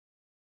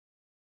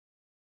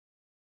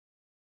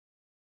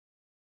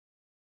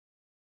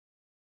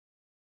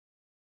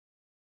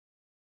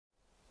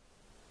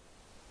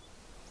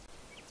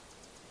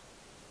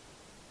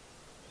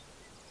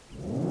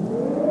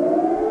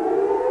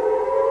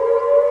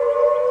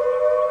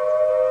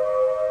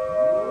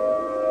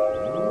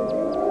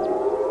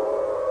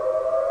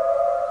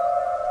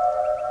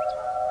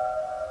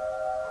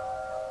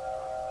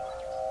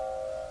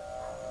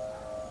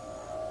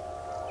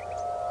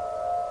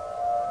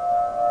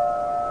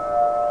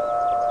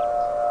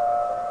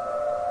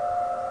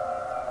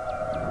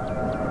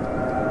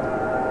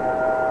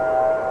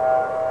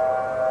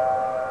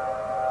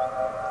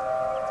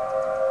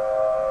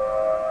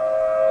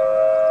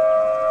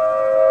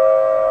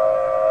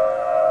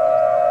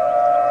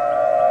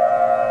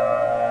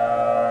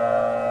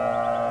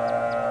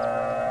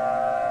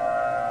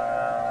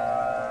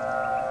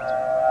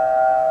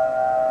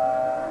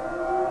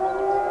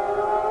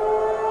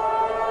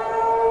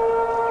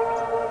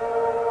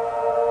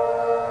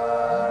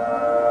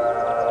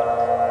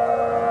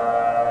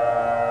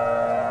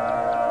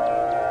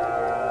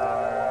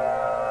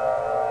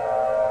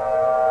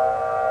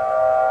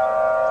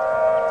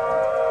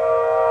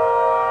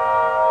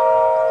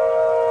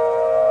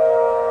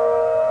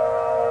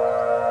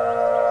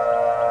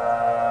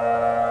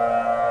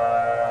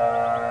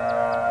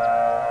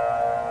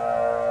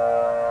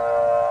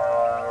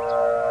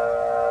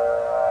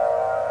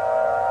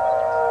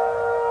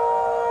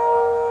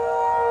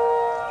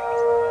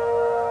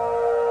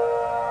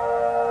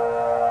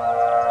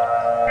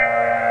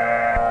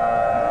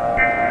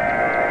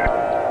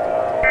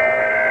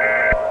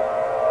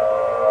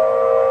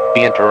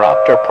The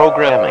interrupter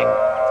programming.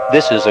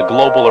 This is a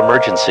global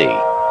emergency.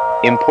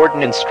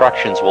 Important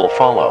instructions will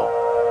follow.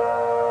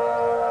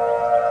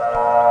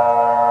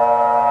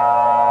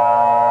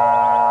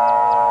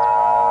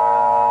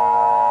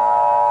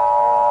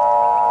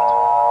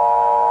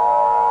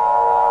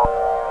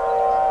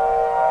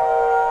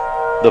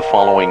 The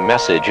following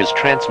message is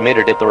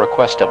transmitted at the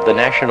request of the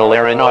National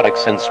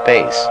Aeronautics and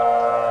Space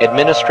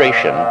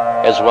Administration,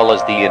 as well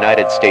as the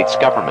United States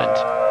government.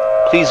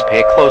 Please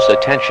pay close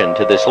attention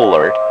to this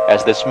alert,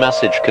 as this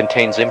message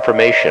contains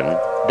information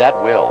that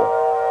will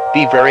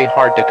be very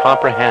hard to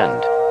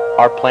comprehend.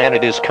 Our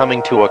planet is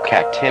coming to a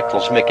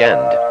cataclysmic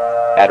end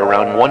at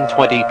around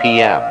 1:20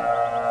 p.m.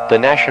 The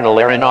National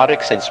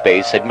Aeronautics and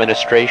Space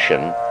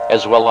Administration,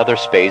 as well other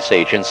space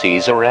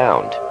agencies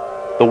around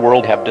the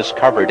world, have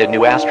discovered a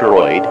new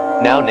asteroid,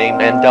 now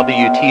named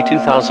NWT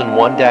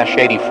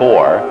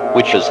 2001-84,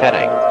 which is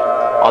heading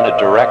on a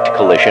direct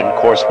collision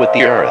course with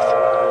the Earth.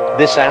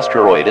 This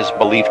asteroid is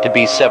believed to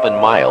be 7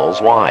 miles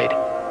wide.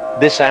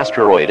 This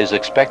asteroid is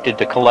expected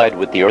to collide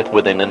with the Earth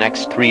within the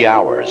next 3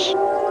 hours,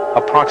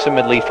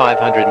 approximately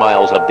 500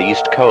 miles up the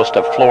east coast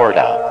of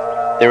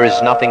Florida. There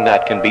is nothing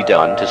that can be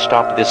done to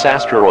stop this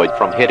asteroid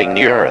from hitting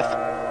the Earth.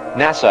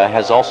 NASA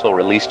has also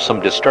released some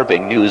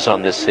disturbing news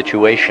on this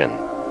situation.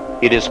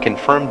 It is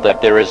confirmed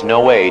that there is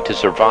no way to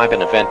survive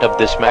an event of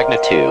this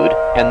magnitude,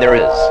 and there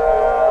is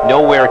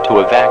nowhere to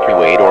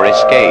evacuate or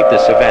escape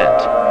this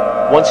event.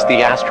 Once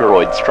the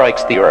asteroid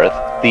strikes the Earth,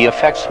 the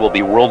effects will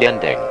be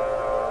world-ending.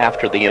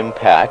 After the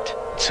impact,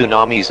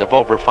 tsunamis of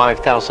over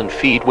 5,000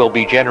 feet will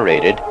be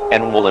generated,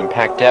 and will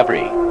impact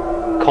every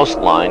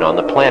coastline on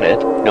the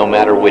planet, no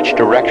matter which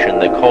direction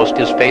the coast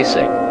is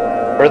facing.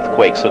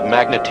 Earthquakes of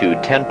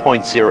magnitude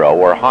 10.0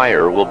 or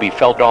higher will be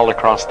felt all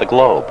across the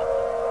globe.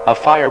 A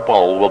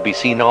fireball will be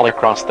seen all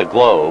across the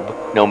globe,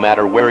 no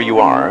matter where you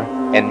are,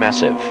 and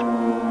massive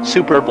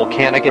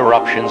supervolcanic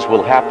eruptions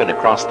will happen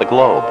across the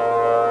globe.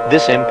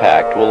 This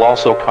impact will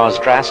also cause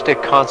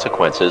drastic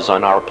consequences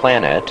on our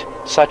planet,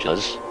 such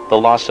as the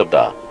loss of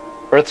the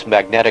Earth's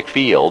magnetic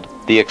field,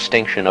 the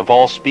extinction of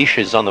all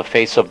species on the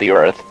face of the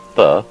Earth,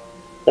 the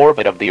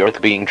orbit of the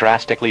Earth being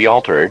drastically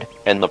altered,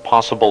 and the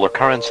possible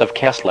occurrence of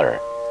Kessler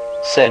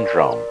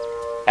syndrome.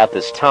 At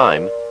this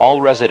time, all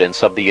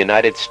residents of the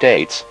United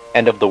States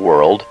and of the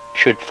world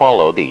should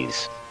follow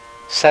these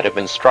set of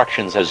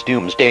instructions as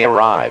Doomsday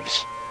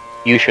arrives.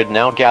 You should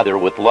now gather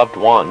with loved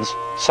ones,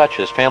 such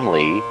as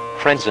family,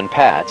 friends and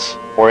pets,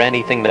 or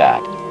anything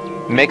that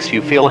makes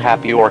you feel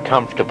happy or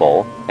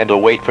comfortable, and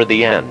await for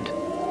the end.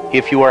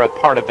 If you are a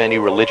part of any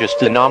religious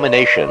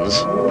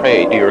denominations,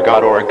 pray to your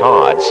God or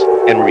gods,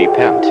 and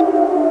repent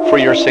for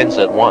your sins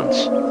at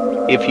once.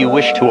 If you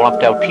wish to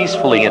opt out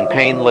peacefully and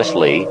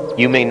painlessly,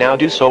 you may now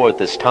do so at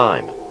this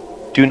time.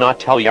 Do not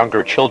tell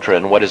younger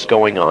children what is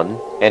going on,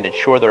 and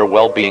ensure their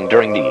well-being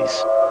during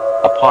these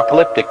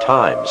apocalyptic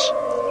times.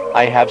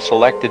 I have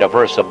selected a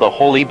verse of the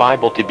Holy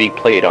Bible to be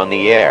played on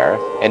the air,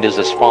 and is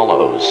as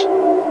follows.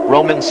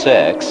 Romans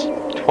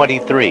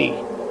 6:23.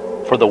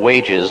 For the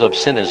wages of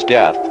sin is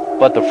death,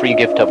 but the free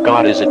gift of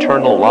God is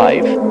eternal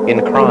life,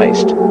 in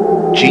Christ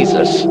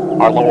Jesus,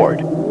 our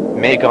Lord.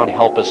 May God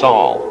help us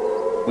all.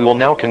 We will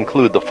now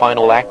conclude the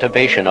final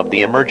activation of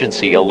the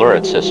emergency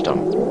alert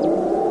system.